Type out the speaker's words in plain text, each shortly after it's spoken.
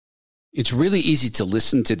It's really easy to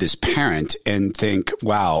listen to this parent and think,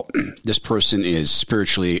 wow, this person is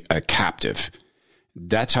spiritually a captive.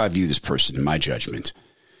 That's how I view this person in my judgment.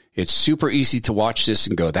 It's super easy to watch this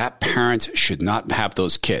and go, that parent should not have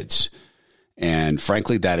those kids. And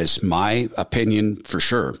frankly, that is my opinion for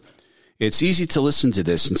sure. It's easy to listen to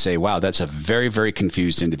this and say, wow, that's a very, very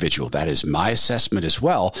confused individual. That is my assessment as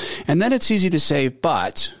well. And then it's easy to say,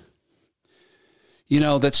 but,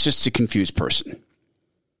 that's just a confused person.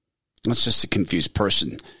 That's just a confused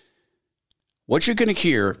person. What you're going to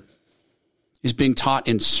hear is being taught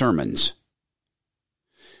in sermons.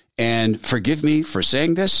 And forgive me for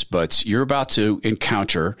saying this, but you're about to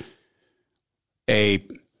encounter a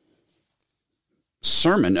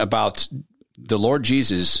sermon about the Lord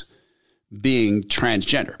Jesus being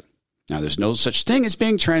transgender. Now, there's no such thing as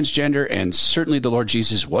being transgender, and certainly the Lord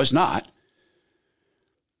Jesus was not.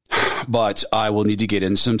 But I will need to get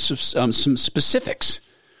in some specifics,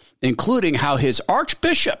 including how his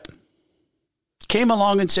archbishop came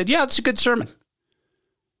along and said, yeah, it's a good sermon.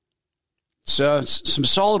 So some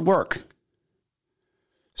solid work.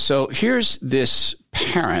 So here's this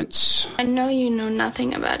parent. I know you know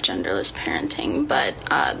nothing about genderless parenting, but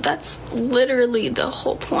that's literally the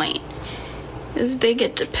whole point, is they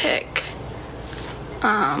get to pick.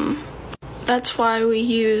 That's why we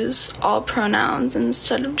use all pronouns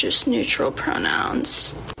instead of just neutral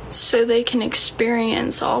pronouns, so they can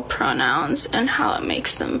experience all pronouns and how it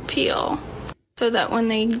makes them feel. So that when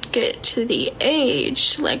they get to the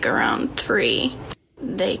age, like around 3,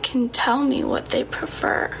 they can tell me what they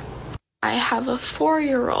prefer. I have a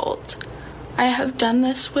 4-year-old. I have done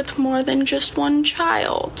this with more than just one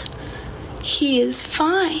child. He is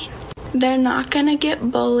fine. They're not going to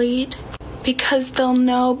get bullied because they'll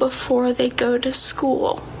know before they go to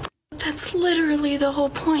school. That's literally the whole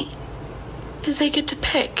point, is they get to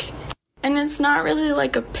pick. And it's not really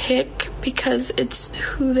like a pick because it's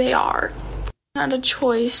who they are. Not a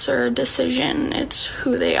choice or a decision, it's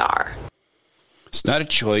who they are. It's not a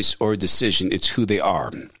choice or a decision, it's who they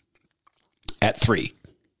are. At 3,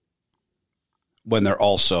 when they're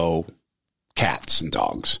also cats and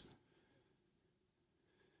dogs.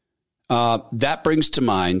 That brings to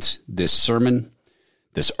mind this sermon,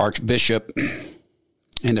 this archbishop,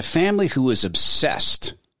 and a family who is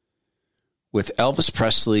obsessed with Elvis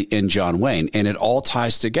Presley and John Wayne, and it all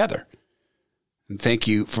ties together. And thank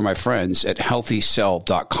you for my friends at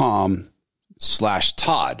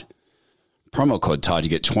healthycell.com/Todd. Promo code Todd, you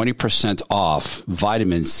get 20% off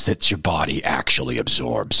vitamins that your body actually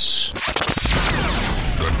absorbs.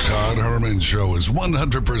 The Todd Herman Show is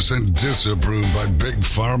 100% disapproved by big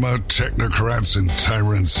pharma, technocrats, and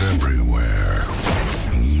tyrants everywhere.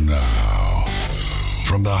 Now,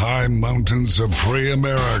 from the high mountains of free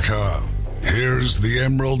America, here's the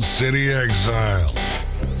Emerald City Exile,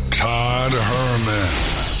 Todd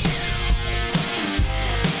Herman.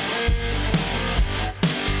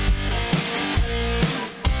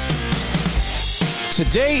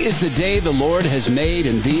 Today is the day the Lord has made,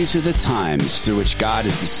 and these are the times through which God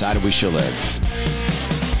has decided we shall live.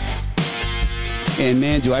 And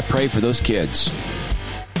man, do I pray for those kids.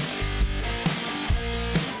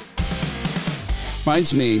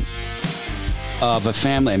 Reminds me of a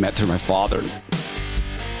family I met through my father.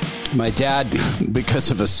 My dad, because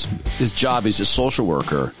of his job, he's a social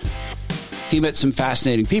worker. He met some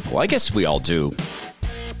fascinating people. I guess we all do.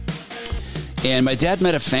 And my dad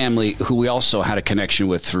met a family who we also had a connection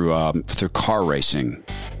with through car racing,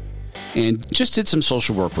 and just did some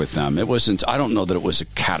social work with them. It wasn't, I don't know that it was a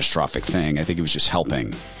catastrophic thing. I think it was just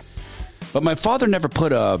helping. But my father never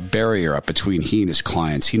put a barrier up between he and his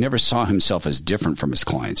clients. He never saw himself as different from his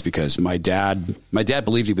clients because my dad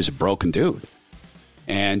believed he was a broken dude.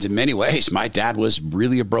 And in many ways, my dad was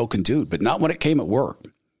really a broken dude, but not when it came at work.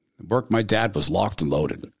 At work, my dad was locked and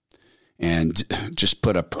loaded. And just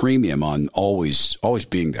put a premium on always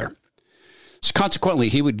being there. So consequently,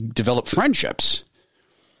 he would develop friendships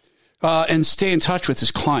and stay in touch with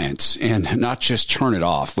his clients and not just turn it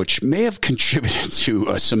off, which may have contributed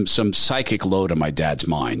to some psychic load on my dad's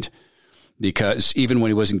mind. Because even when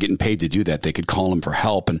he wasn't getting paid to do that, they could call him for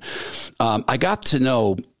help. And I got to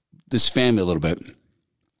know this family a little bit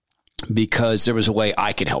because there was a way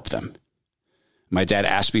I could help them. My dad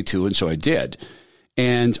asked me to, and so I did.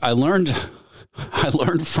 And I learned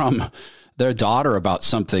from their daughter about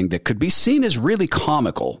something that could be seen as really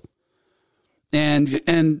comical. And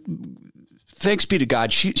thanks be to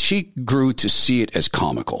God, she grew to see it as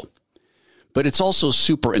comical. But it's also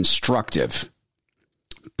super instructive,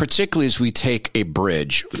 particularly as we take a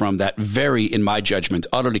bridge from that very, in my judgment,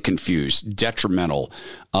 utterly confused, detrimental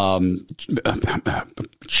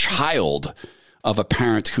child of a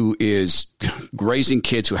parent who is raising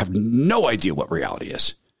kids who have no idea what reality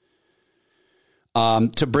is,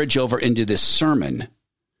 to bridge over into this sermon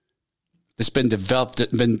that's been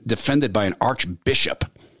defended by an archbishop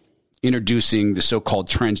introducing the so-called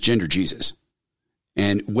transgender Jesus.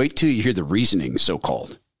 And wait till you hear the reasoning,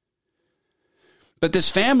 so-called. But this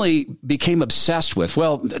family became obsessed with,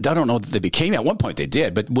 well, I don't know that they became, at one point they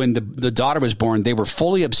did, but when the daughter was born, they were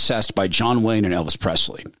fully obsessed by John Wayne and Elvis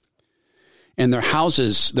Presley. And their house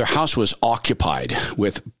was occupied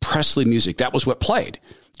with Presley music. That was what played.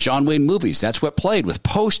 John Wayne movies, that's what played, with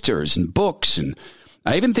posters and books. And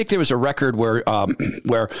I even think there was a record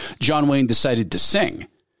where John Wayne decided to sing.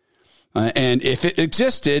 And if it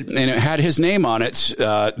existed and it had his name on it,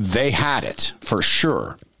 they had it for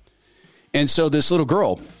sure. And so this little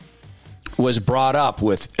girl was brought up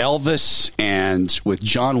with Elvis and with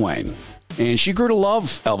John Wayne. And she grew to love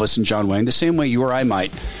Elvis and John Wayne the same way you or I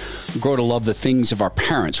might grow to love the things of our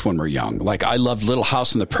parents when we're young. Like I loved Little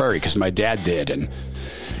House on the Prairie because my dad did, and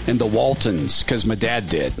the Waltons because my dad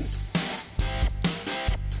did.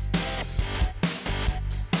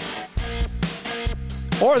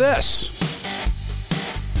 Or this.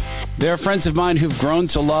 There are friends of mine who've grown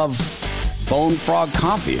to love Bone Frog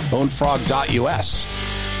Coffee,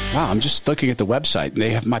 bonefrog.us. Wow, I'm just looking at the website, and they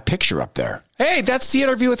have my picture up there. Hey, that's the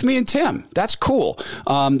interview with me and Tim. That's cool.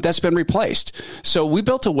 That's been replaced. So we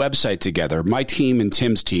built a website together, my team and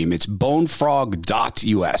Tim's team. It's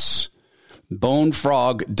bonefrog.us.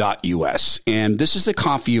 bonefrog.us. And this is the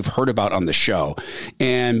coffee you've heard about on the show.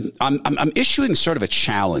 And I'm issuing sort of a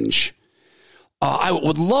challenge. I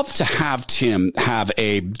would love to have Tim have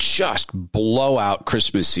a just blowout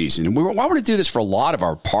Christmas season. And I want to do this for a lot of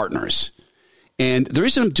our partners. And the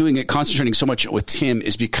reason I'm doing it, concentrating so much with Tim,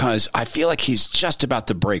 is because I feel like he's just about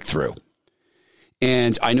to break through.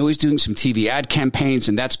 And I know he's doing some TV ad campaigns,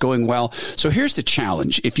 and that's going well. So here's the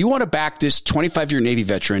challenge. If you want to back this 25-year Navy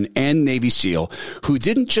veteran and Navy SEAL who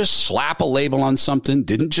didn't just slap a label on something,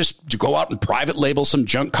 didn't just go out and private label some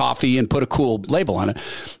junk coffee and put a cool label on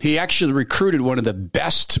it, he actually recruited one of the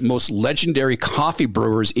best, most legendary coffee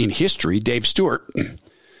brewers in history, Dave Stewart,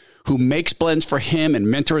 who makes blends for him and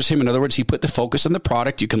mentors him. In other words, he put the focus on the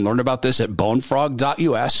product. You can learn about this at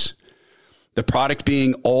bonefrog.us. The product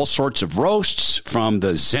being all sorts of roasts, from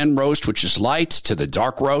the Zen roast, which is light, to the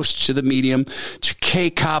dark roast, to the medium, to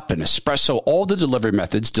K-Cup and espresso, all the delivery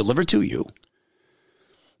methods delivered to you.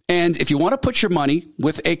 And if you want to put your money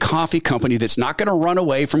with a coffee company that's not going to run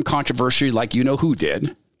away from controversy like you know who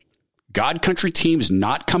did, God Country Team's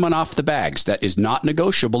not coming off the bags. That is not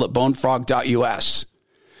negotiable at bonefrog.us.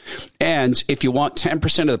 And if you want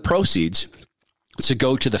 10% of the proceeds to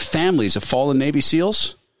go to the families of fallen Navy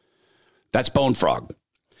SEALs, that's Bone Frog.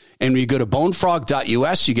 And when you go to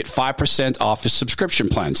bonefrog.us, you get 5% off the subscription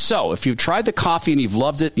plan. So if you've tried the coffee and you've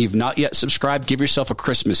loved it and you've not yet subscribed, give yourself a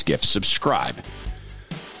Christmas gift. Subscribe.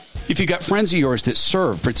 If you've got friends of yours that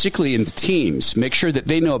serve, particularly in the teams, make sure that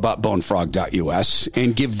they know about bonefrog.us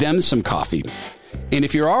and give them some coffee. And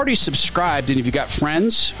if you're already subscribed and if you've got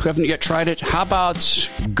friends who haven't yet tried it, how about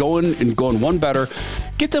going one better?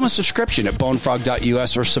 Get them a subscription at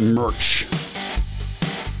bonefrog.us or some merch.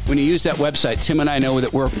 When you use that website, Tim and I know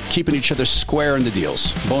that we're keeping each other square in the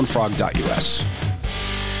deals. bonefrog.us.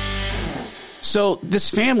 So this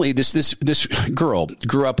family, this girl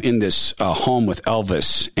grew up in this home with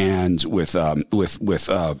Elvis and with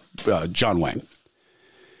John Wayne.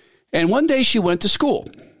 And one day she went to school.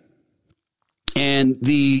 And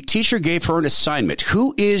the teacher gave her an assignment.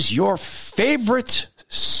 Who is your favorite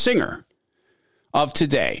singer of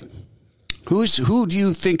today? Who do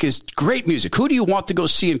you think is great music? Who do you want to go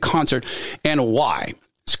see in concert, and why?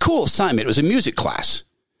 It's a cool assignment. It was a music class.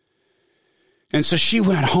 And so she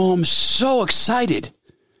went home so excited.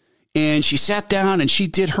 And she sat down and she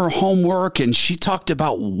did her homework and she talked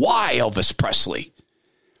about why Elvis Presley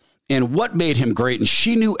and what made him great. And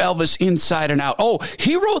she knew Elvis inside and out. Oh,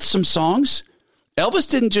 he wrote some songs.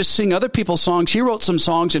 Elvis didn't just sing other people's songs. He wrote some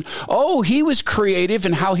songs, and he was creative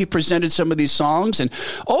in how he presented some of these songs. And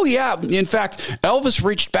in fact, Elvis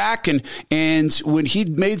reached back and when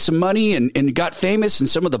he'd made some money and got famous, and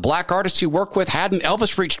some of the black artists he worked with hadn't,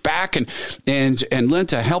 Elvis reached back and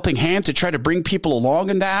lent a helping hand to try to bring people along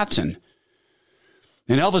in that. And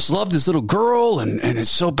Elvis loved his little girl, and it's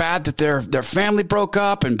so bad that their family broke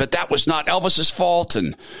up, but that was not Elvis's fault.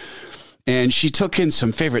 And she took in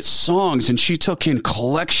some favorite songs, and she took in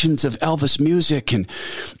collections of Elvis music,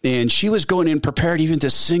 and she was going in prepared even to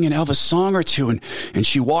sing an Elvis song or two. And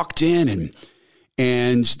she walked in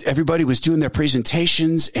and everybody was doing their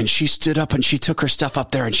presentations, and she stood up and she took her stuff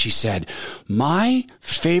up there and she said, "My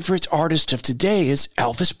favorite artist of today is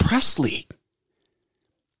Elvis Presley."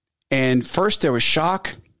 And first there was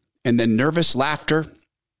shock, and then nervous laughter,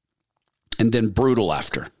 and then brutal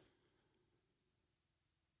laughter.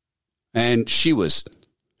 And she was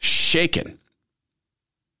shaken.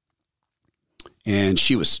 And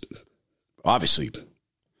she was obviously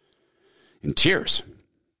in tears.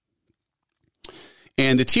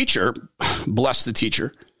 And the teacher, bless the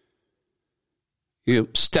teacher,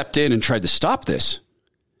 stepped in and tried to stop this,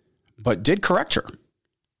 but did correct her.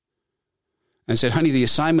 And said, honey, the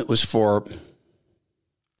assignment was for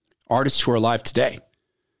artists who are alive today.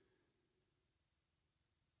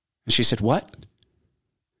 And she said, what?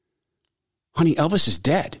 Honey, Elvis is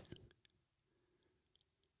dead.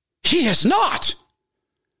 He is not.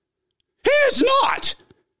 He is not.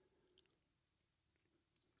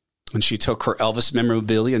 And she took her Elvis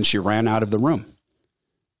memorabilia and she ran out of the room.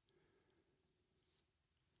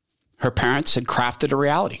 Her parents had crafted a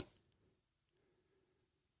reality.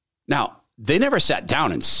 Now, they never sat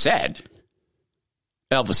down and said,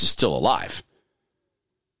 Elvis is still alive.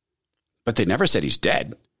 But they never said he's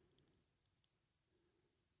dead.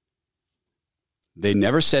 They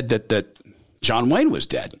never said that John Wayne was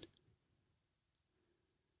dead.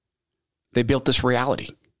 They built this reality.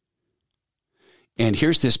 And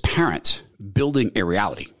here's this parent building a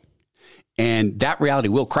reality. And that reality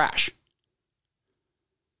will crash.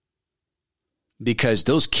 Because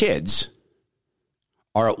those kids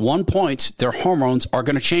are at one point, their hormones are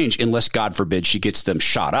going to change unless, God forbid, she gets them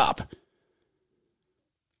shot up.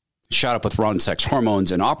 Shot up with wrong sex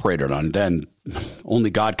hormones and operated on. Then only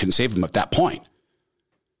God can save them at that point.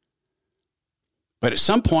 But at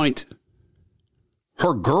some point,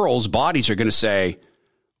 her girls' bodies are going to say,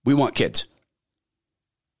 we want kids.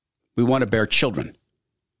 We want to bear children.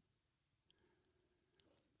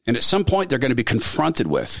 And at some point, they're going to be confronted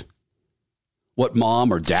with what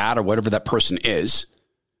mom or dad or whatever that person is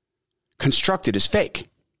constructed as fake.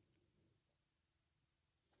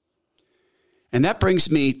 And that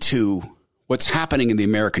brings me to what's happening in the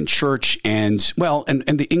American church and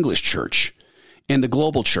the English church and the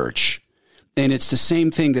global church. And it's the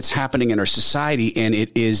same thing that's happening in our society, and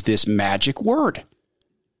it is this magic word.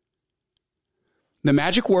 The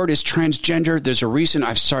magic word is transgender. There's a reason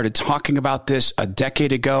I've started talking about this a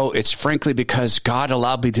decade ago. It's frankly because God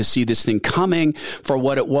allowed me to see this thing coming for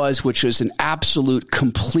what it was, which was an absolute,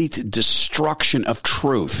 complete destruction of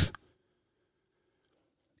truth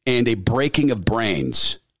and a breaking of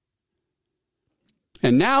brains.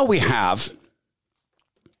 And now we have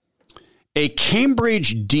a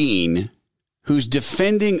Cambridge dean who's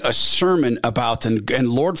defending a sermon about, and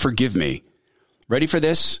Lord forgive me, ready for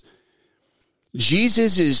this?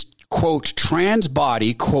 Jesus is, quote, trans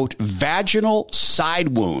body, quote, vaginal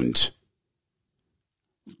side wound.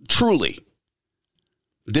 Truly.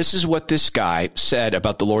 This is what this guy said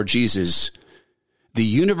about the Lord Jesus, the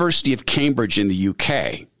University of Cambridge in the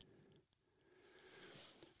UK.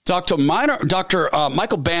 Dr.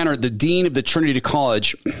 Michael Banner, the dean of the Trinity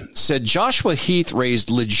College, said Joshua Heath raised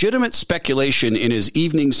legitimate speculation in his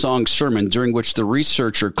evening song sermon, during which the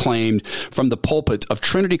researcher claimed from the pulpit of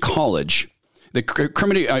Trinity College, the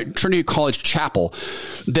Trinity College Chapel,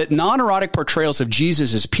 that non-erotic portrayals of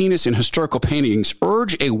Jesus' penis in historical paintings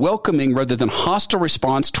urge a welcoming rather than hostile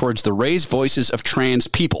response towards the raised voices of trans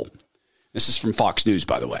people. This is from Fox News,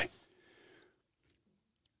 by the way.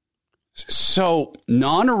 So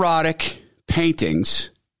non-erotic paintings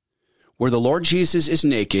where the Lord Jesus is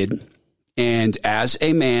naked and as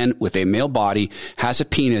a man with a male body has a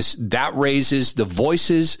penis, that raises the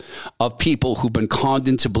voices of people who've been conned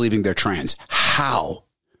into believing they're trans. How?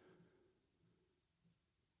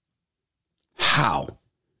 How?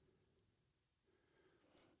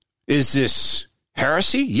 Is this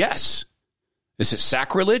heresy? Yes. Is it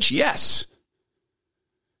sacrilege? Yes.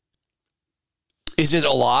 Is it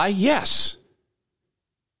a lie? Yes.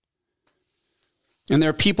 And there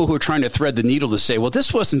are people who are trying to thread the needle to say, well,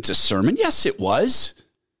 this wasn't a sermon. Yes, it was.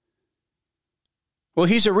 Well,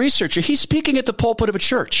 he's a researcher. He's speaking at the pulpit of a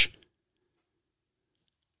church.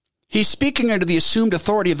 He's speaking under the assumed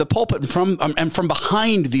authority of the pulpit and from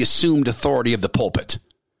behind the assumed authority of the pulpit.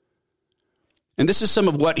 And this is some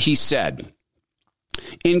of what he said.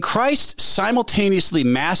 In Christ's simultaneously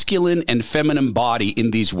masculine and feminine body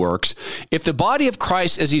in these works, if the body of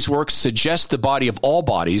Christ as these works suggests the body of all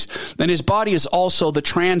bodies, then his body is also the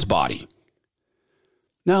trans body.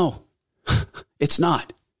 No, it's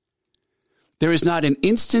not. There is not an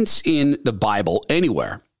instance in the Bible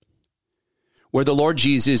anywhere where the Lord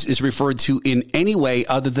Jesus is referred to in any way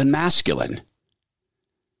other than masculine.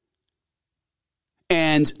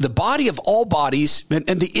 And the body of all bodies, and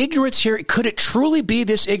the ignorance here, could it truly be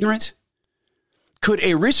this ignorant? Could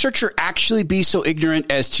a researcher actually be so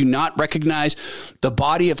ignorant as to not recognize the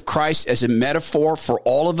body of Christ as a metaphor for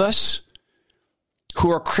all of us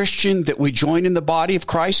who are Christian, that we join in the body of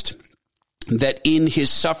Christ? That in his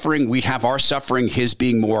suffering, we have our suffering, his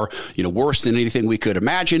being more, worse than anything we could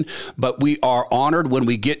imagine. But we are honored when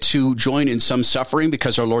we get to join in some suffering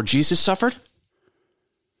because our Lord Jesus suffered.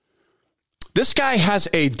 This guy has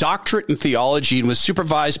a doctorate in theology and was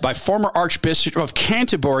supervised by former Archbishop of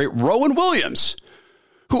Canterbury, Rowan Williams,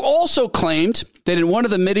 who also claimed that in one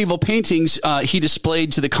of the medieval paintings he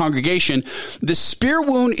displayed to the congregation, the spear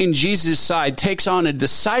wound in Jesus' side takes on a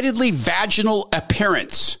decidedly vaginal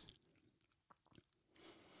appearance.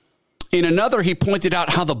 In another, he pointed out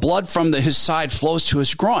how the blood from his side flows to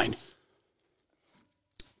his groin.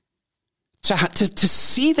 To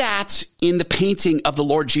see that in the painting of the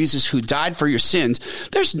Lord Jesus who died for your sins,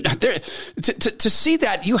 to see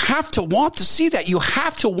that, you have to want to see that. You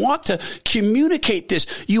have to want to communicate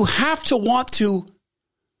this. You have to want to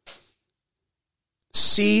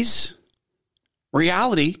seize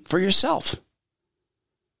reality for yourself.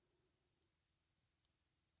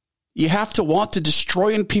 You have to want to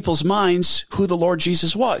destroy in people's minds who the Lord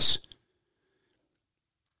Jesus was.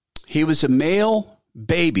 He was a male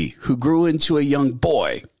baby who grew into a young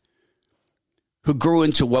boy, who grew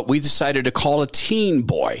into what we decided to call a teen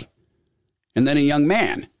boy, and then a young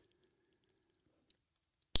man,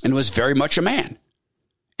 and was very much a man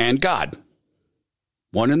and God,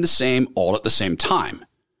 one and the same, all at the same time.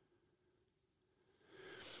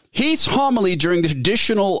 Heath's homily during the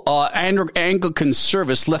traditional Anglican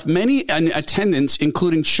service left many in attendance,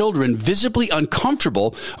 including children, visibly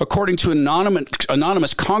uncomfortable, according to an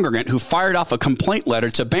anonymous congregant who fired off a complaint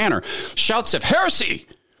letter to Banner. Shouts of heresy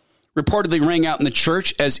reportedly rang out in the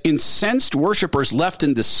church as incensed worshipers left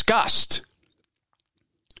in disgust.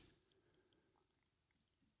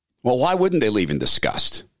 Well, why wouldn't they leave in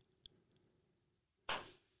disgust?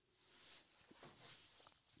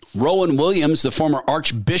 Rowan Williams, the former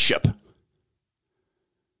archbishop,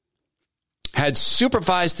 had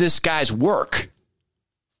supervised this guy's work.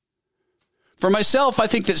 For myself, I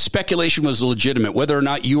think that speculation was legitimate. Whether or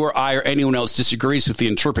not you or I or anyone else disagrees with the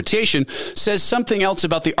interpretation, says something else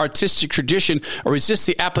about the artistic tradition, or resists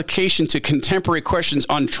the application to contemporary questions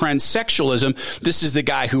on transsexualism. This is the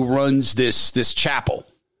guy who runs this chapel.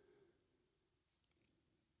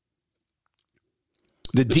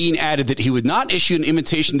 The dean added that he would not issue an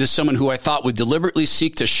invitation to someone who I thought would deliberately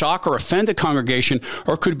seek to shock or offend the congregation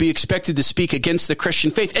or could be expected to speak against the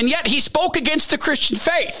Christian faith. And yet he spoke against the Christian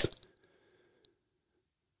faith.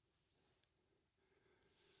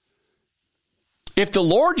 If the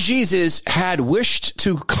Lord Jesus had wished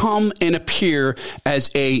to come and appear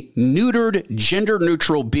as a neutered,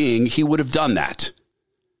 gender-neutral being, he would have done that.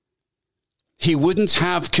 He wouldn't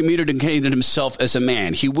have communicated himself as a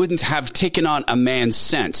man. He wouldn't have taken on a man's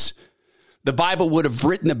sense. The Bible would have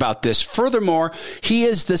written about this. Furthermore, he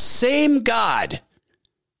is the same God,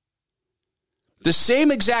 the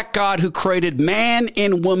same exact God who created man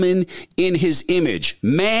and woman in his image,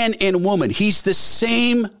 man and woman. He's the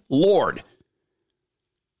same Lord.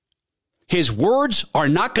 His words are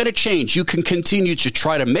not going to change. You can continue to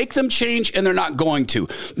try to make them change, and they're not going to.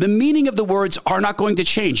 The meaning of the words are not going to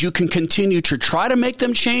change. You can continue to try to make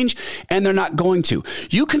them change, and they're not going to.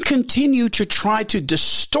 You can continue to try to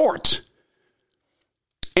distort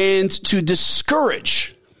and to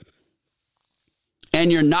discourage,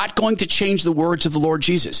 and you're not going to change the words of the Lord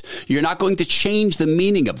Jesus. You're not going to change the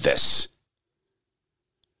meaning of this.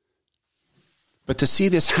 But to see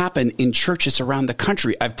this happen in churches around the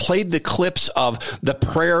country, I've played the clips of the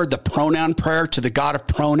prayer, the pronoun prayer to the God of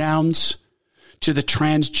pronouns, to the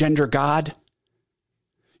transgender God.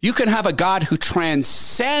 You can have a God who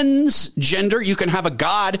transcends gender. You can have a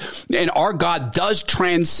God, and our God does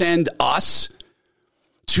transcend us,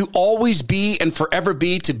 to always be and forever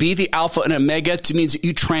be, to be the Alpha and Omega. It means that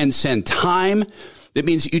you transcend time. That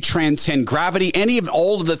means that you transcend gravity. Any of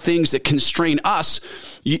all of the things that constrain us,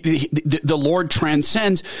 the Lord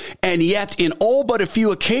transcends. And yet, in all but a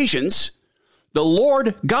few occasions, the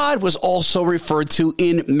Lord God was also referred to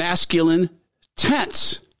in masculine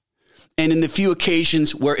tense. And in the few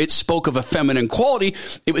occasions where it spoke of a feminine quality,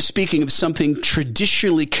 it was speaking of something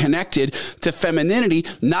traditionally connected to femininity,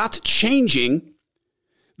 not changing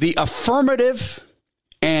the affirmative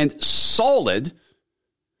and solid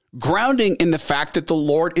grounding in the fact that the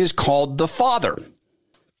Lord is called the Father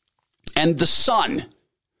and the Son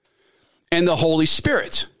and the Holy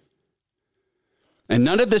Spirit. And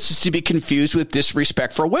none of this is to be confused with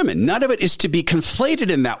disrespect for women. None of it is to be conflated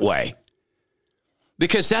in that way.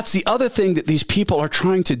 Because that's the other thing that these people are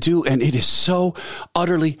trying to do, and it is so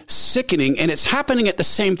utterly sickening, and it's happening at the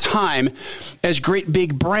same time as great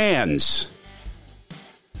big brands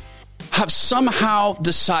have somehow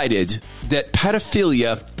decided that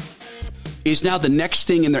pedophilia is now the next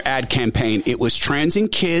thing in their ad campaign. It was transing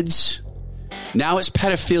kids. Now it's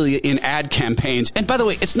pedophilia in ad campaigns. And by the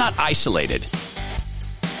way, it's not isolated.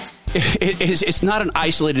 It's not an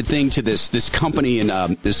isolated thing to this company in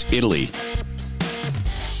this Italy.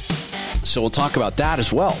 So we'll talk about that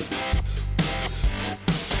as well.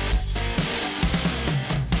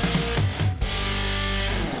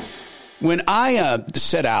 When I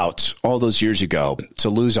set out all those years ago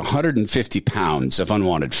to lose 150 pounds of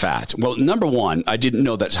unwanted fat, well, number one, I didn't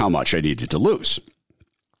know that's how much I needed to lose.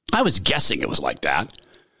 I was guessing it was like that,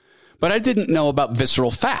 but I didn't know about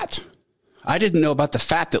visceral fat. I didn't know about the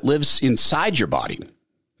fat that lives inside your body.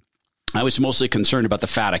 I was mostly concerned about the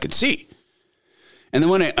fat I could see. And then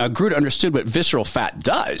when I grew to understand what visceral fat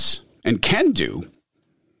does and can do,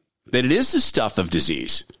 that it is the stuff of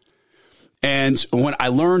disease. And when I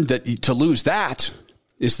learned that to lose that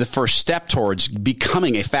is the first step towards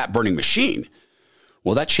becoming a fat-burning machine,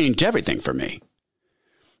 well, that changed everything for me.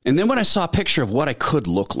 And then when I saw a picture of what I could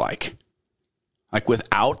look like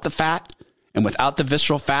without the fat and without the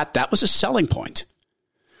visceral fat, that was a selling point.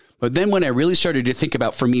 But then when I really started to think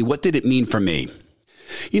about, for me, what did it mean for me?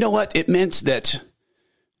 You know what? It meant that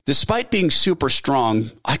despite being super strong,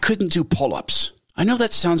 I couldn't do pull-ups. I know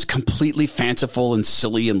that sounds completely fanciful and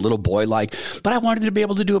silly and little boy-like, but I wanted to be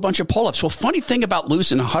able to do a bunch of pull-ups. Well, funny thing about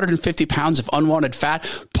losing 150 pounds of unwanted fat,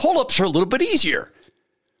 pull-ups are a little bit easier.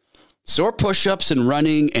 So are push-ups and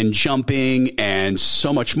running and jumping and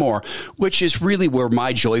so much more, which is really where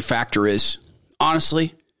my joy factor is,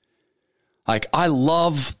 honestly. I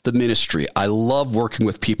love the ministry. I love working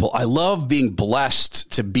with people. I love being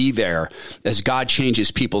blessed to be there as God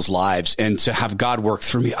changes people's lives and to have God work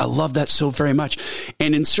through me. I love that so very much.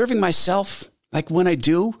 And in serving myself, when I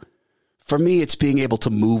do, for me, it's being able to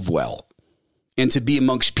move well and to be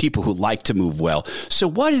amongst people who like to move well. So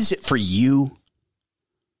what is it for you?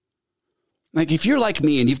 If you're like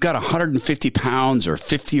me and you've got 150 pounds or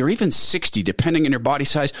 50 or even 60, depending on your body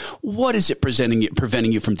size, what is it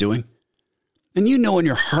preventing you from doing? And you know in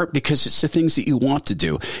your heart, because it's the things that you want to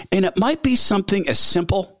do. And it might be something as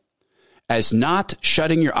simple as not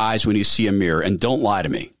shutting your eyes when you see a mirror. And don't lie to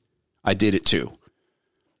me. I did it too.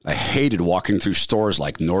 I hated walking through stores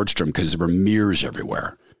like Nordstrom because there were mirrors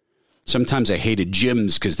everywhere. Sometimes I hated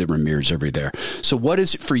gyms because there were mirrors everywhere. So what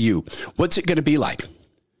is it for you? What's it going to be like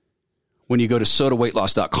when you go to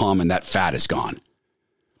sodaweightloss.com and that fat is gone?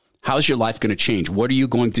 How's your life going to change? What are you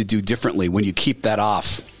going to do differently when you keep that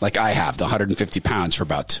off, like I have, the 150 pounds for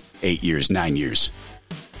about 8 years, 9 years?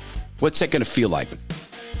 What's that going to feel like?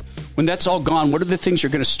 When that's all gone, what are the things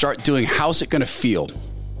you're going to start doing? How's it going to feel?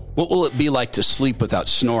 What will it be like to sleep without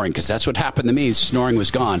snoring? Because that's what happened to me. Snoring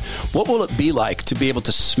was gone. What will it be like to be able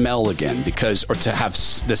to smell again? Or to have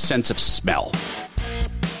the sense of smell?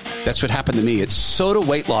 That's what happened to me. It's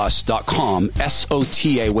sodaweightloss.com,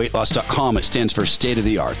 S-O-T-A weightloss.com. It stands for state of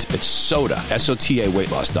the art. It's soda, S-O-T-A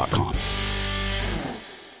weightloss.com.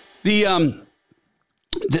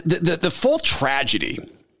 The full tragedy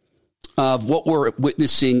of what we're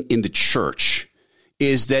witnessing in the church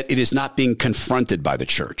is that it is not being confronted by the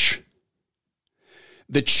church.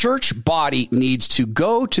 The church body needs to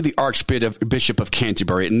go to the Archbishop of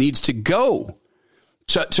Canterbury. It needs to go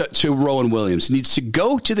to Rowan Williams. It needs to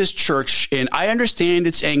go to this church, and I understand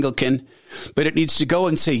it's Anglican, but it needs to go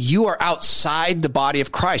and say, you are outside the body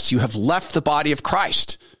of Christ. You have left the body of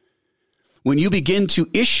Christ. When you begin to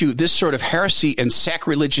issue this sort of heresy and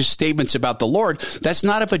sacrilegious statements about the Lord, that's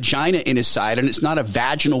not a vagina in his side, and it's not a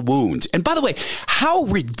vaginal wound. And by the way, how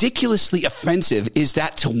ridiculously offensive is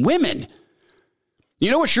that to women?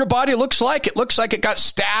 You know what your body looks like? It looks like it got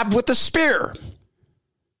stabbed with a spear.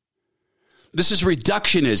 This is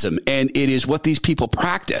reductionism, and it is what these people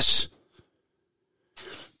practice.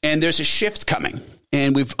 And there's a shift coming,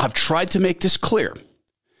 and I've tried to make this clear.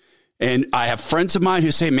 And I have friends of mine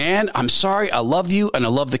who say, man, I'm sorry, I love you, and I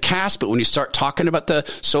love the cast, but when you start talking about the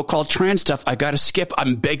so-called trans stuff, I got to skip.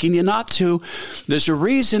 I'm begging you not to. There's a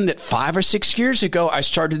reason that 5 or 6 years ago, I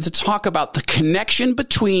started to talk about the connection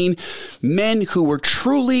between men who were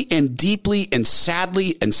truly and deeply and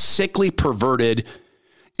sadly and sickly perverted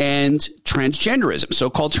and transgenderism,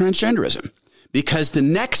 so-called transgenderism, because the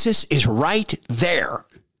nexus is right there.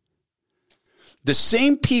 The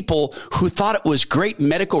same people who thought it was great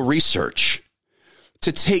medical research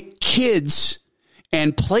to take kids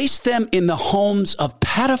and place them in the homes of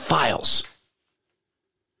pedophiles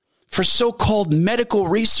for so-called medical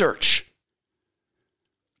research.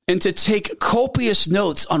 and to take copious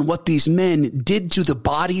notes on what these men did to the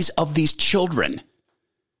bodies of these children,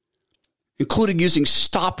 including using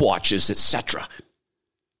stopwatches, etc.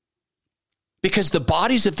 Because the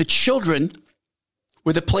bodies of the children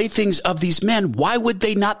were the playthings of these men. Why would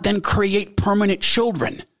they not then create permanent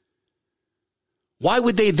children? Why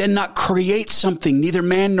would they then not create something, neither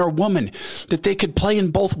man nor woman, that they could play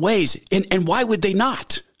in both ways? And why would they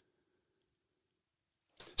not?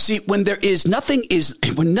 See, when nothing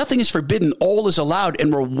is forbidden, all is allowed.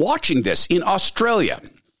 And we're watching this in Australia.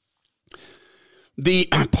 The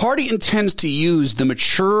party intends to use the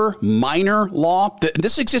mature minor law.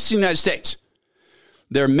 This exists in the United States.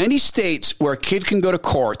 There are many states where a kid can go to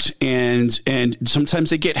court and sometimes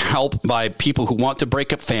they get help by people who want to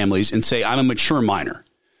break up families and say, I'm a mature minor.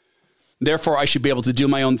 Therefore, I should be able to do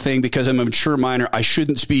my own thing because I'm a mature minor. I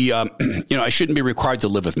shouldn't be, I shouldn't be required to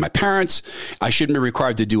live with my parents. I shouldn't be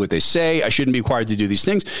required to do what they say. I shouldn't be required to do these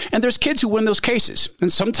things. And there's kids who win those cases.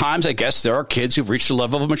 And sometimes I guess there are kids who've reached a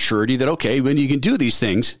level of maturity that, okay, when you can do these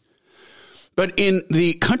things. But in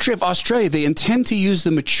the country of Australia, they intend to use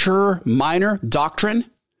the mature minor doctrine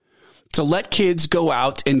to let kids go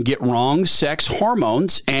out and get wrong sex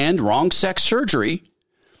hormones and wrong sex surgery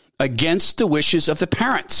against the wishes of the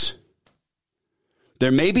parents.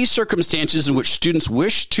 There may be circumstances in which students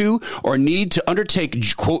wish to or need to undertake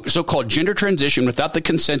so-called gender transition without the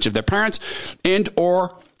consent of their parents and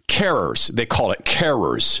or carers. They call it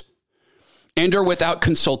carers. And or without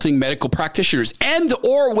consulting medical practitioners. And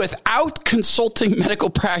or without consulting medical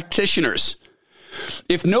practitioners.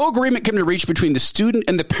 If no agreement can be reached between the student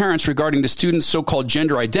and the parents regarding the student's so-called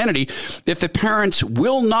gender identity, if the parents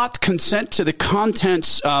will not consent to the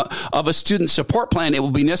contents of a student support plan, it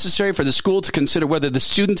will be necessary for the school to consider whether the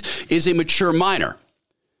student is a mature minor.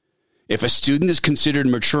 If a student is considered a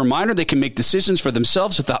mature minor, they can make decisions for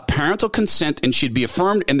themselves without parental consent and should be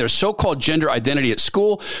affirmed in their so-called gender identity at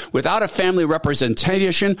school without a family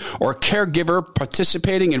representation or caregiver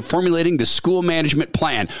participating in formulating the school management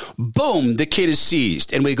plan. Boom, the kid is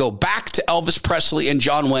seized. And we go back to Elvis Presley and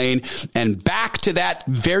John Wayne and back to that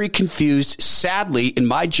very confused, sadly, in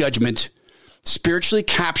my judgment, spiritually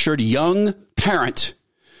captured young parent.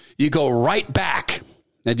 You go right back.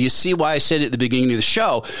 Now, do you see why I said at the beginning of the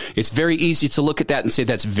show? It's very easy to look at that and say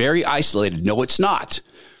that's very isolated. No, it's not.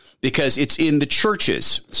 Because it's in the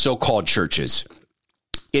churches, so-called churches.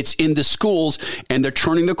 It's in the schools, and they're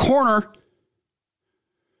turning the corner.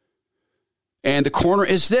 And the corner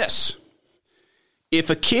is this.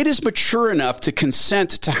 If a kid is mature enough to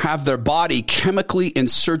consent to have their body chemically and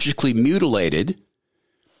surgically mutilated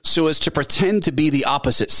so as to pretend to be the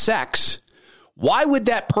opposite sex, why would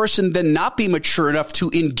that person then not be mature enough to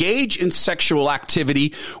engage in sexual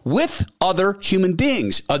activity with other human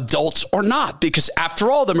beings, adults or not? Because after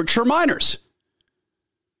all, they're mature minors.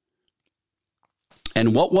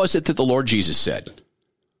 And what was it that the Lord Jesus said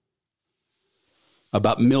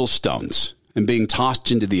about millstones and being tossed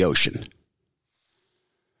into the ocean?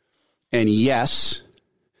 And yes,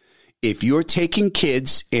 if you're taking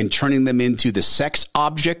kids and turning them into the sex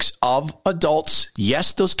objects of adults,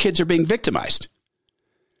 yes, those kids are being victimized.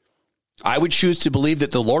 I would choose to believe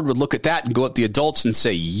that the Lord would look at that and go at the adults and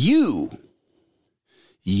say, you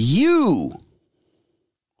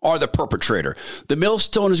are the perpetrator. The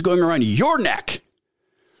millstone is going around your neck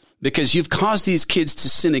because you've caused these kids to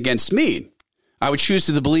sin against me. I would choose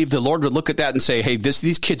to believe the Lord would look at that and say, hey,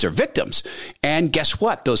 these kids are victims. And guess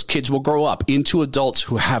what? Those kids will grow up into adults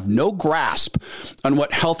who have no grasp on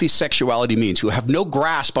what healthy sexuality means, who have no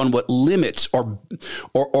grasp on what limits or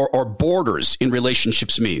borders in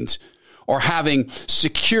relationships means, or having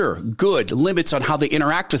secure, good limits on how they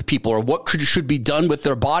interact with people, or what should be done with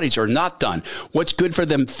their bodies or not done, what's good for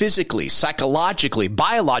them physically, psychologically,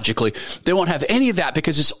 biologically. They won't have any of that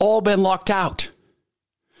because it's all been locked out.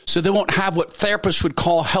 So they won't have what therapists would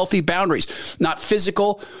call healthy boundaries, not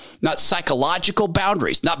physical, not psychological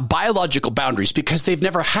boundaries, not biological boundaries, because they've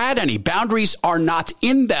never had any. Boundaries are not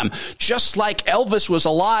in them, just like Elvis was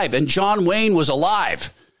alive and John Wayne was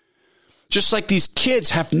alive. Just like these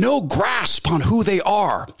kids have no grasp on who they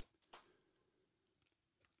are.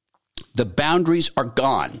 The boundaries are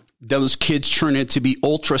gone. Those kids turn into be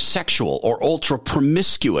ultra-sexual or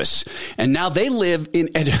ultra-promiscuous. And now they live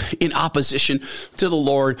in opposition to the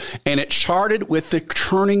Lord. And it charted with the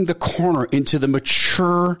turning the corner into the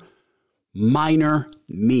mature minor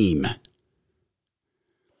meme.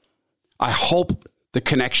 I hope the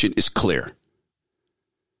connection is clear.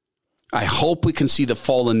 I hope we can see the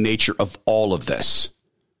fallen nature of all of this.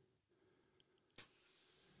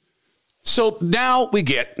 So now we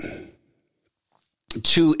get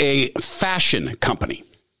to a fashion company.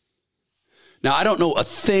 Now, I don't know a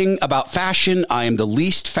thing about fashion. I am the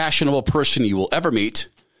least fashionable person you will ever meet.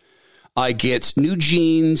 I get new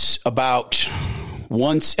jeans about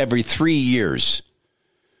once every 3 years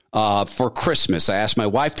for Christmas. I ask my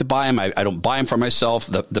wife to buy them. I don't buy them for myself.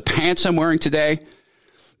 The pants I'm wearing today,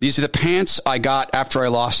 these are the pants I got after I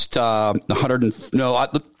lost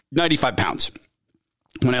 95 pounds.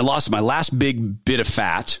 When I lost my last big bit of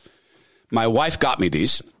fat, my wife got me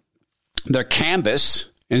these. They're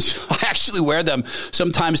canvas. And so I actually wear them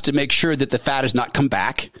sometimes to make sure that the fat has not come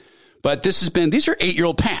back. But these are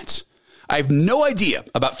 8-year-old pants. I have no idea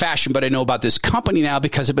about fashion, but I know about this company now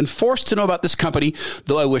because I've been forced to know about this company,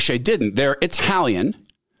 though I wish I didn't. They're Italian,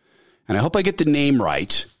 and I hope I get the name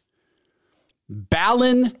right.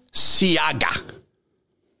 Balenciaga.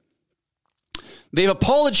 They've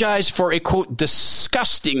apologized for a, quote,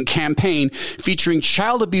 disgusting campaign featuring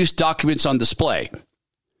child abuse documents on display.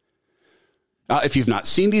 If you've not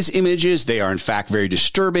seen these images, they are in fact very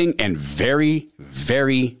disturbing and very,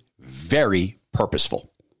 very, very purposeful.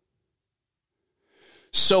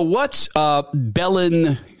 So what's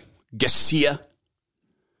Balenciaga?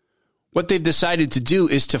 What they've decided to do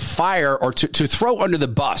is to fire or to throw under the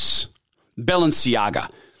bus. Balenciaga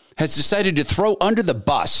has decided to throw under the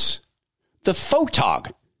bus the photog,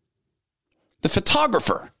 the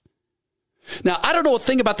photographer. Now, I don't know a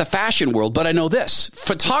thing about the fashion world, but I know this.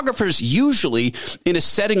 Photographers usually, in a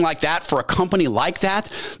setting like that, for a company like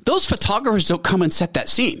that, those photographers don't come and set that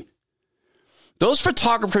scene. Those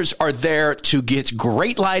photographers are there to get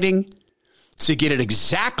great lighting, to get it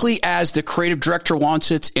exactly as the creative director wants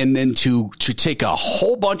it, and then to take a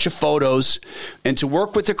whole bunch of photos and to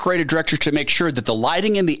work with the creative director to make sure that the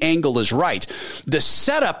lighting and the angle is right. The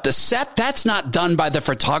setup, the set, that's not done by the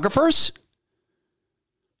photographers.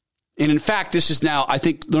 And in fact, this is now, I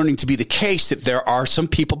think, learning to be the case that there are some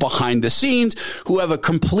people behind the scenes who have a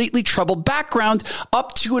completely troubled background,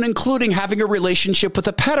 up to and including having a relationship with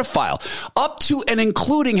a pedophile, up to and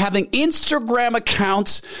including having Instagram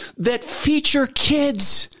accounts that feature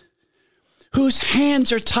kids whose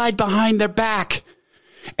hands are tied behind their back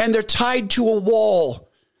and they're tied to a wall,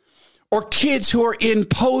 or kids who are in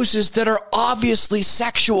poses that are obviously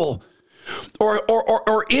sexual,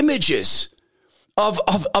 or images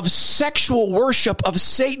of sexual worship of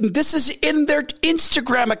Satan. This is in their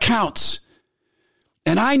Instagram accounts.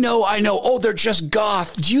 And I know, oh, they're just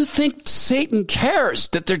goth. Do you think Satan cares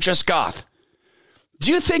that they're just goth?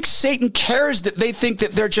 Do you think Satan cares that they think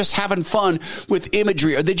that they're just having fun with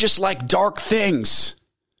imagery, or they just like dark things?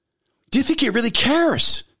 Do you think he really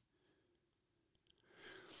cares?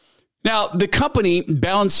 Now, the company,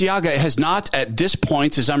 Balenciaga, has not, at this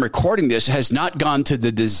point, as I'm recording this, has not gone to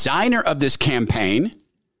the designer of this campaign.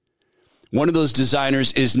 One of those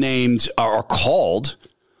designers is named or called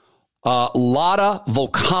Lada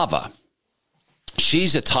Volkova.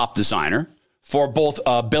 She's a top designer for both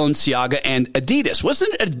Balenciaga and Adidas.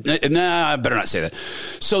 Wasn't it? Nah, I better not say that.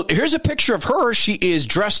 So here's a picture of her. She is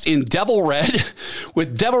dressed in devil red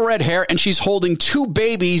with devil red hair, and she's holding two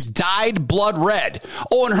babies dyed blood red.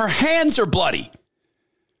 Oh, and her hands are bloody.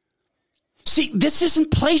 See, this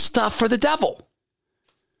isn't play stuff for the devil.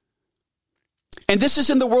 And this is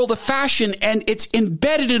in the world of fashion, and it's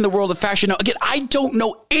embedded in the world of fashion. Now, again, I don't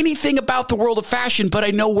know anything about the world of fashion, but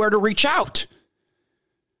I know where to reach out.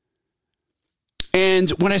 And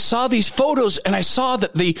when I saw these photos, and I saw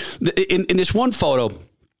that in this one photo,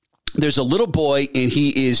 there's a little boy, and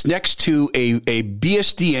he is next to a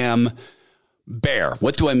BSDM bear.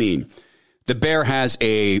 What do I mean? The bear has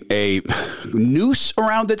a noose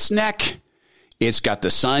around its neck. It's got the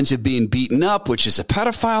signs of being beaten up, which is a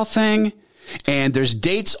pedophile thing. And there's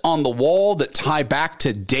dates on the wall that tie back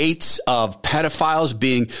to dates of pedophiles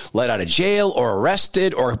being let out of jail or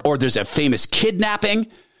arrested, or there's a famous kidnapping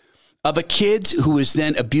of a kid who was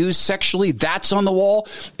then abused sexually. That's on the wall.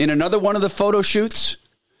 In another one of the photo shoots,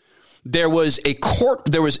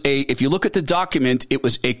 if you look at the document, it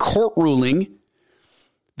was a court ruling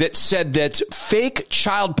that said that fake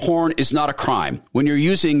child porn is not a crime. When you're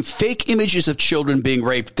using fake images of children being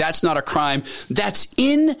raped, that's not a crime. That's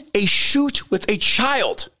in a shoot with a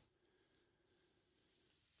child.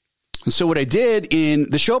 And so what I did in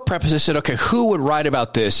the show prep is I said, okay, who would write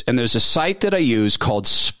about this? And there's a site that I use called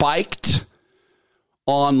Spiked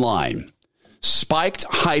Online.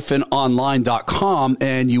 Spiked-online.com,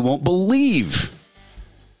 and you won't believe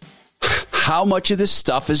how much of this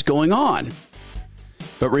stuff is going on.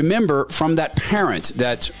 But remember, from that parent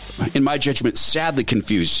that, in my judgment, sadly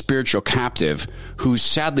confused, spiritual captive, who's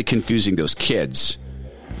sadly confusing those kids,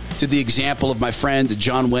 to the example of my friend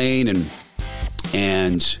John Wayne and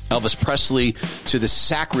Elvis Presley, to the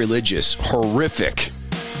sacrilegious, horrific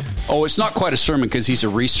Oh, it's not quite a sermon because he's a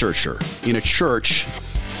researcher in a church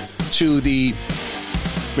to the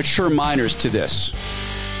mature minors to this.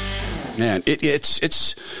 Man,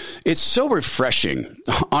 it's so refreshing,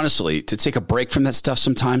 honestly, to take a break from that stuff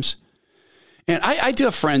sometimes. And I do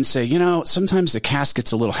have friends say, sometimes the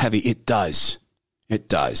casket's a little heavy. It does. It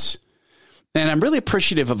does. And I'm really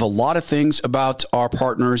appreciative of a lot of things about our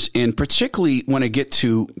partners, and particularly when I get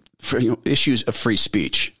to issues of free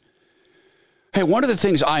speech. Hey, one of the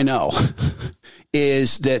things I know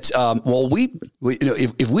is that,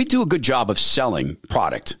 if we do a good job of selling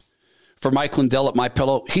product for Mike Lindell at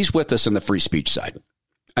MyPillow, he's with us on the free speech side.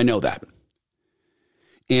 I know that.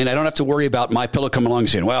 And I don't have to worry about MyPillow coming along and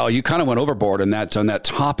saying, well, you kind of went overboard on that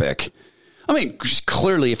topic. I mean,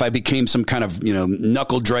 clearly, if I became some kind of,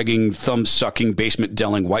 knuckle-dragging, thumb-sucking,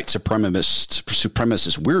 basement-delling white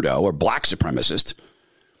supremacist weirdo or black supremacist,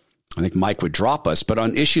 I think Mike would drop us. But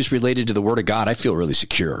on issues related to the Word of God, I feel really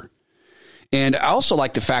secure. And I also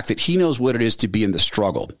like the fact that he knows what it is to be in the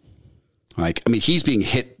struggle. He's being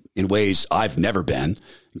hit in ways I've never been.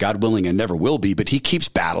 God willing, I never will be, but he keeps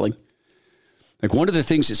battling. Like, one of the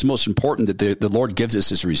things that's most important that the Lord gives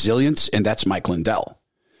us is resilience, and that's Mike Lindell.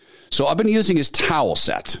 So I've been using his towel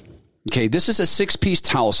set. Okay, this is a 6-piece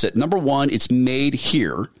towel set. Number one, it's made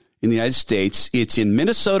here in the United States. It's in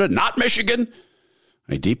Minnesota, not Michigan.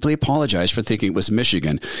 I deeply apologize for thinking it was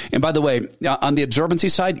Michigan. And by the way, on the absorbency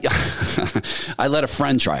side, I let a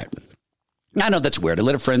friend try it. I know that's weird. I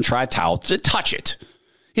let a friend try a towel to touch it.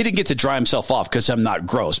 He didn't get to dry himself off because I'm not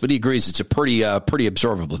gross, but he agrees it's a pretty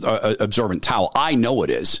absorbent towel. I know it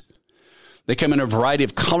is. They come in a variety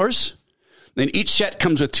of colors. Then each set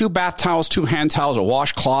comes with 2 bath towels, 2 hand towels, a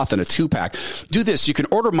washcloth, and a 2-pack. Do this. You can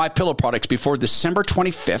order MyPillow products before December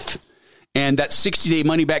 25th, and that 60-day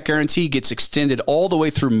money-back guarantee gets extended all the way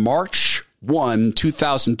through March 1,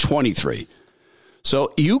 2023.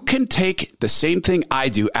 So you can take the same thing I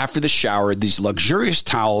do after the shower, these luxurious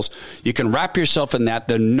towels. You can wrap yourself in that.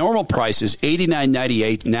 The normal price is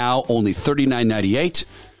 $89.98, now only $39.98.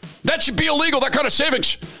 That should be illegal, that kind of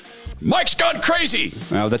savings. Mike's gone crazy.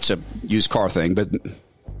 Well, that's a used car thing, but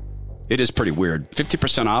it is pretty weird.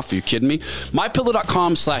 50% off. Are you kidding me?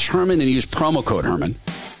 MyPillow.com/Herman and use promo code Herman.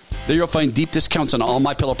 There you'll find deep discounts on all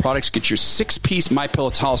MyPillow products. Get your 6-piece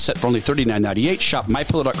MyPillow towel set for only $39.98. Shop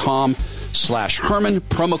MyPillow.com/Herman.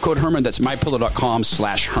 Promo code Herman. That's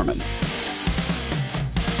MyPillow.com/Herman.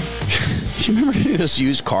 You remember any of those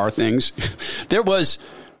used car things? There was,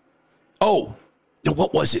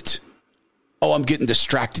 what was it? Oh, I'm getting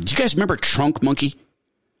distracted. Do you guys remember Trunk Monkey?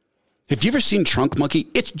 Have you ever seen Trunk Monkey?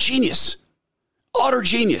 It's genius. Utter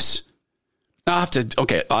genius.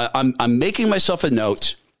 I'm making myself a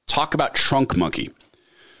note. Talk about Trunk Monkey.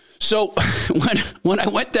 So when I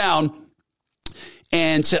went down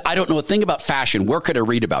and said, I don't know a thing about fashion, where could I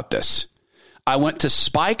read about this? I went to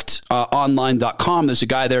spikedonline.com. There's a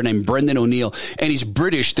guy there named Brendan O'Neill, and he's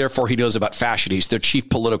British, therefore he knows about fashion. He's their chief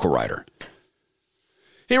political writer.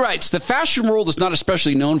 He writes, the fashion world is not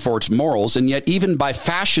especially known for its morals, and yet even by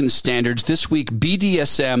fashion standards, this week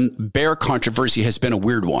BDSM bear controversy has been a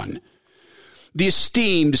weird one. The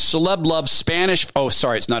esteemed celeb-loved Spanish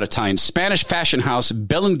fashion house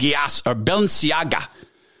Balenciaga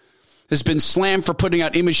has been slammed for putting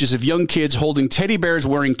out images of young kids holding teddy bears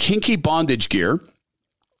wearing kinky bondage gear.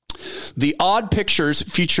 The odd pictures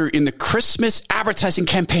feature in the Christmas advertising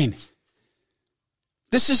campaign.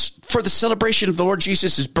 This is for the celebration of the Lord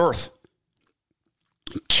Jesus' birth.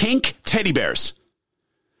 Kink teddy bears.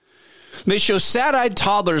 They show sad-eyed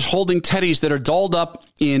toddlers holding teddies that are dolled up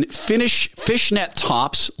in fishnet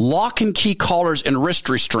tops, lock and key collars, and wrist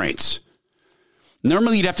restraints.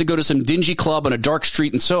 Normally, you'd have to go to some dingy club on a dark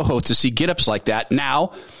street in Soho to see get-ups like that.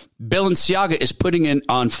 Now, Balenciaga is putting in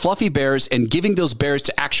on fluffy bears and giving those bears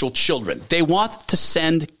to actual children. They want to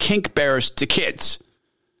send kink bears to kids.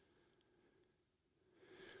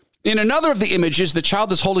 In another of the images, the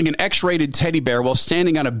child is holding an X-rated teddy bear while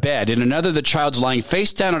standing on a bed. In another, the child's lying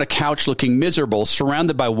face down on a couch looking miserable,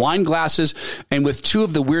 surrounded by wine glasses and with 2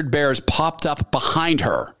 of the weird bears popped up behind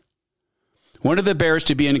her. One of the bears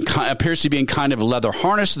appears to be in kind of a leather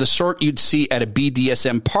harness, the sort you'd see at a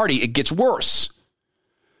BDSM party. It gets worse.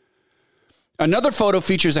 Another photo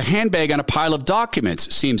features a handbag on a pile of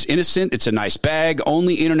documents. Seems innocent. It's a nice bag.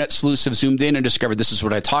 Only internet sleuths have zoomed in and discovered this is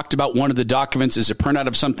what I talked about. One of the documents is a printout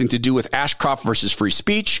of something to do with Ashcroft versus Free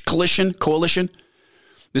Speech Coalition.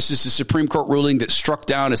 This is the Supreme Court ruling that struck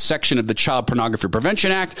down a section of the Child Pornography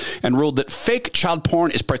Prevention Act and ruled that fake child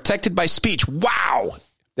porn is protected by speech. Wow!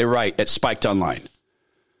 They write at Spiked Online.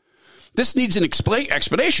 This needs an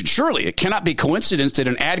explanation, surely. It cannot be coincidence that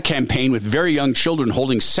an ad campaign with very young children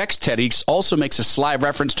holding sex teddies also makes a sly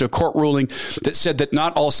reference to a court ruling that said that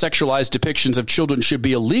not all sexualized depictions of children should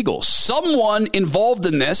be illegal. Someone involved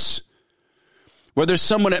in this, whether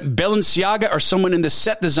someone at Balenciaga or someone in the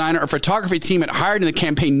set designer or photography team it hired in the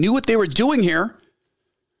campaign, knew what they were doing here.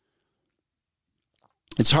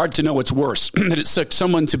 It's hard to know what's worse, that it took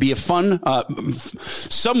someone to be someone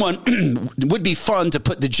would be fun to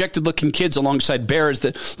put dejected looking kids alongside bears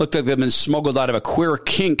that looked like they've been smuggled out of a queer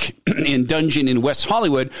kink in dungeon in West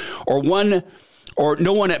Hollywood, or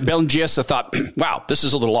no one at Balenciaga thought, wow, this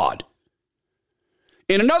is a little odd.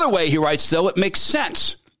 In another way, he writes, though, it makes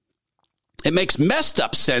sense. It makes messed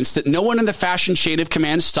up sense that no one in the fashion chain of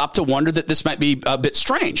command stopped to wonder that this might be a bit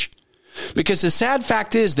strange. Because the sad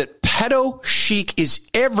fact is that pedo chic is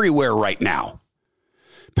everywhere right now.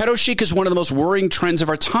 Pedo chic is one of the most worrying trends of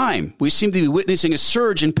our time. We seem to be witnessing a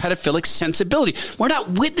surge in pedophilic sensibility. We're not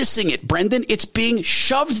witnessing it, Brendan. It's being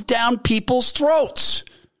shoved down people's throats.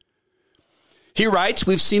 He writes,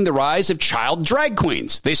 we've seen the rise of child drag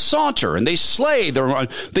queens. They saunter and they slay the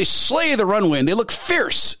runway and they look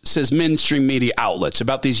fierce, says mainstream media outlets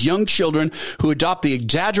about these young children who adopt the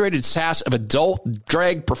exaggerated sass of adult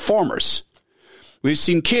drag performers. We've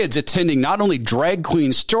seen kids attending not only drag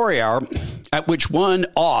queen story hour, at which one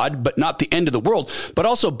odd but not the end of the world, but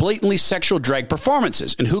also blatantly sexual drag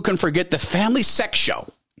performances. And who can forget the family sex show?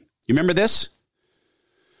 You remember this?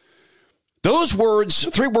 Those words,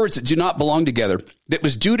 3 words that do not belong together, that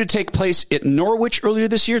was due to take place at Norwich earlier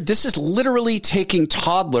this year. This is literally taking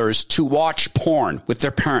toddlers to watch porn with their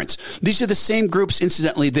parents. These are the same groups,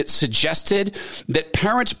 incidentally, that suggested that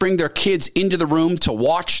parents bring their kids into the room to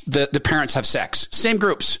watch the parents have sex. Same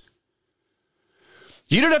groups.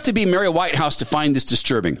 You don't have to be Mary Whitehouse to find this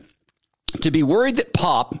disturbing. To be worried that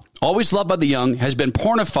pop, always loved by the young, has been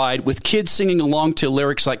pornified with kids singing along to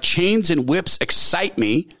lyrics like chains and whips excite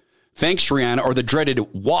me, thanks, Rihanna, or the dreaded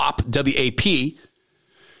WAP, W-A-P,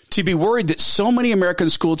 to be worried that so many American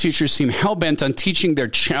school teachers seem hell-bent on teaching their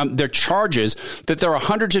charges that there are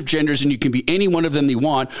hundreds of genders and you can be any one of them you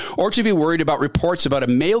want, or to be worried about reports about a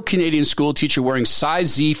male Canadian school teacher wearing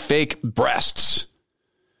size Z fake breasts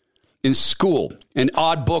in school and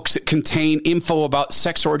odd books that contain info about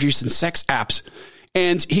sex orgies and sex apps.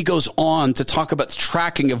 And he goes on to talk about the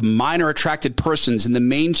tracking of minor attracted persons and the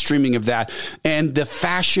mainstreaming of that. And the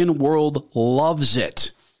fashion world loves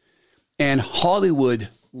it. And Hollywood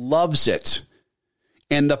loves it.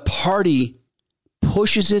 And the party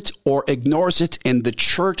pushes it or ignores it. And the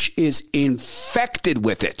church is infected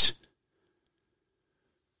with it.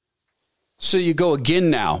 So you go again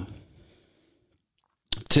now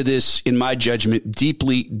to this, in my judgment,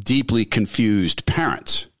 deeply, deeply confused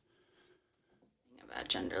parents.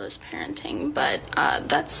 Genderless parenting, but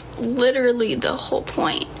that's literally the whole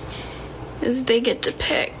point, is they get to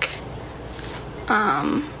pick.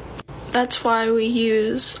 That's why we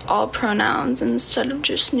use all pronouns instead of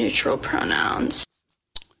just neutral pronouns.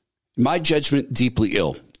 In my judgment, deeply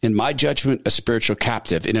ill. In my judgment, a spiritual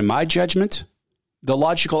captive. And in my judgment, the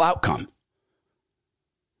logical outcome.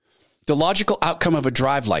 The logical outcome of a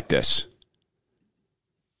drive like this.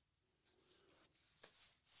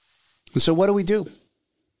 And so what do we do?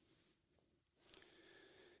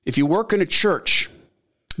 If you work in a church,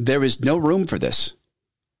 there is no room for this.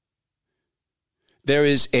 There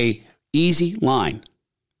is a easy line.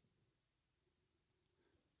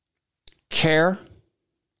 Care,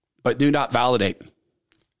 but do not validate.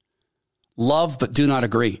 Love, but do not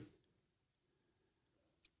agree.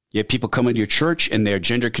 You have people come into your church and they're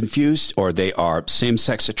gender confused or they are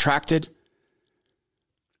same-sex attracted.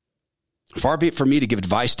 Far be it for me to give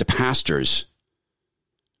advice to pastors,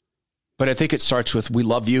 but I think it starts with, we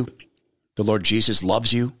love you. The Lord Jesus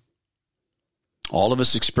loves you. All of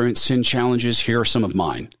us experience sin challenges. Here are some of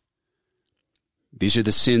mine. These are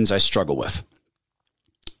the sins I struggle with.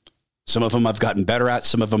 Some of them I've gotten better at.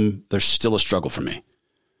 Some of them, there's still a struggle for me.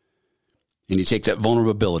 And you take that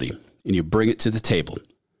vulnerability and you bring it to the table.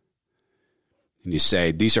 And you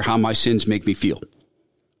say, these are how my sins make me feel.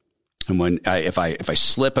 And if I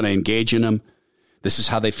slip and I engage in them, this is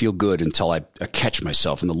how they feel good until I catch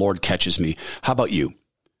myself and the Lord catches me. How about you?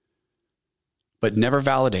 But never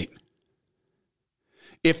validate.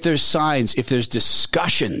 If there's signs, if there's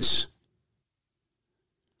discussions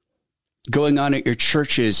going on at your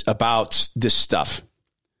churches about this stuff,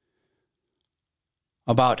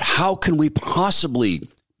 about how can we possibly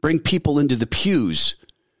bring people into the pews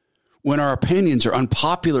when our opinions are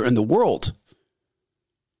unpopular in the world,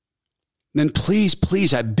 then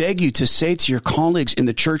please, I beg you to say to your colleagues in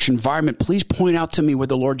the church environment, please point out to me where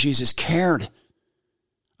the Lord Jesus cared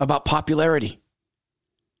about popularity.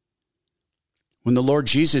 When the Lord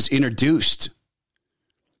Jesus introduced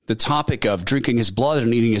the topic of drinking his blood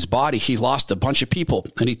and eating his body, he lost a bunch of people.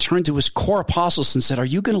 And he turned to his core apostles and said, are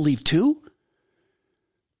you going to leave too?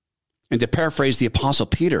 And to paraphrase the apostle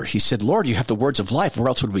Peter, he said, Lord, you have the words of life. Where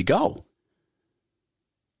else would we go?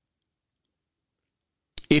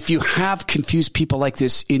 If you have confused people like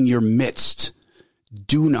this in your midst,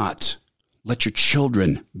 do not let your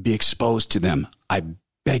children be exposed to them. I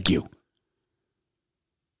beg you.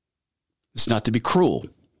 It's not to be cruel.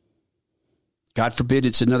 God forbid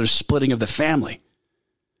it's another splitting of the family.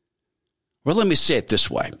 Well, let me say it this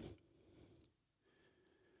way.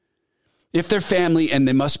 If they're family and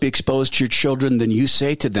they must be exposed to your children, then you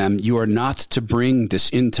say to them, you are not to bring this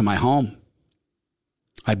into my home.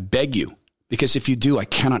 I beg you, because if you do, I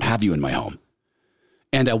cannot have you in my home.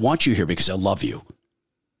 And I want you here because I love you.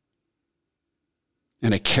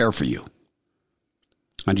 And I care for you.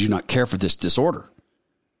 I do not care for this disorder.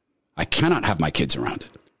 I cannot have my kids around it.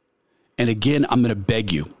 And again, I'm going to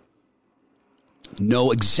beg you.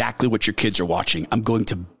 Know exactly what your kids are watching. I'm going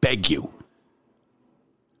to beg you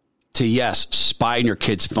to, yes, spy on your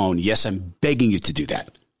kid's phone. Yes, I'm begging you to do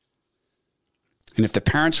that. And if the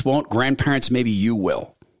parents won't, grandparents, maybe you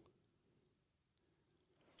will.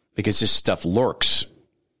 Because this stuff lurks.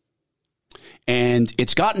 And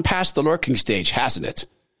it's gotten past the lurking stage, hasn't it?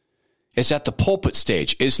 It's at the pulpit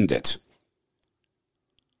stage, isn't it?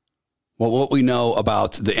 Well, what we know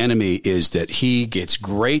about the enemy is that he gets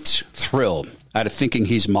great thrill out of thinking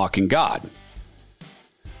he's mocking God.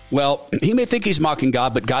 Well, he may think he's mocking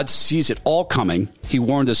God, but God sees it all coming. He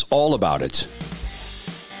warned us all about it.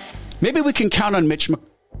 Maybe we can count on Mitch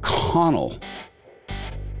McConnell.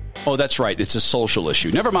 Oh, that's right. It's a social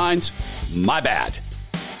issue. Never mind. My bad.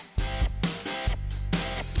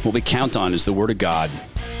 What we count on is the Word of God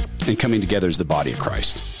and coming together as the body of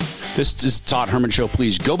Christ. This is the Todd Herman Show.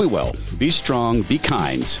 Please go be well, be strong, be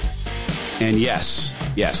kind. And yes,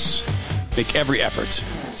 make every effort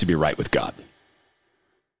to be right with God.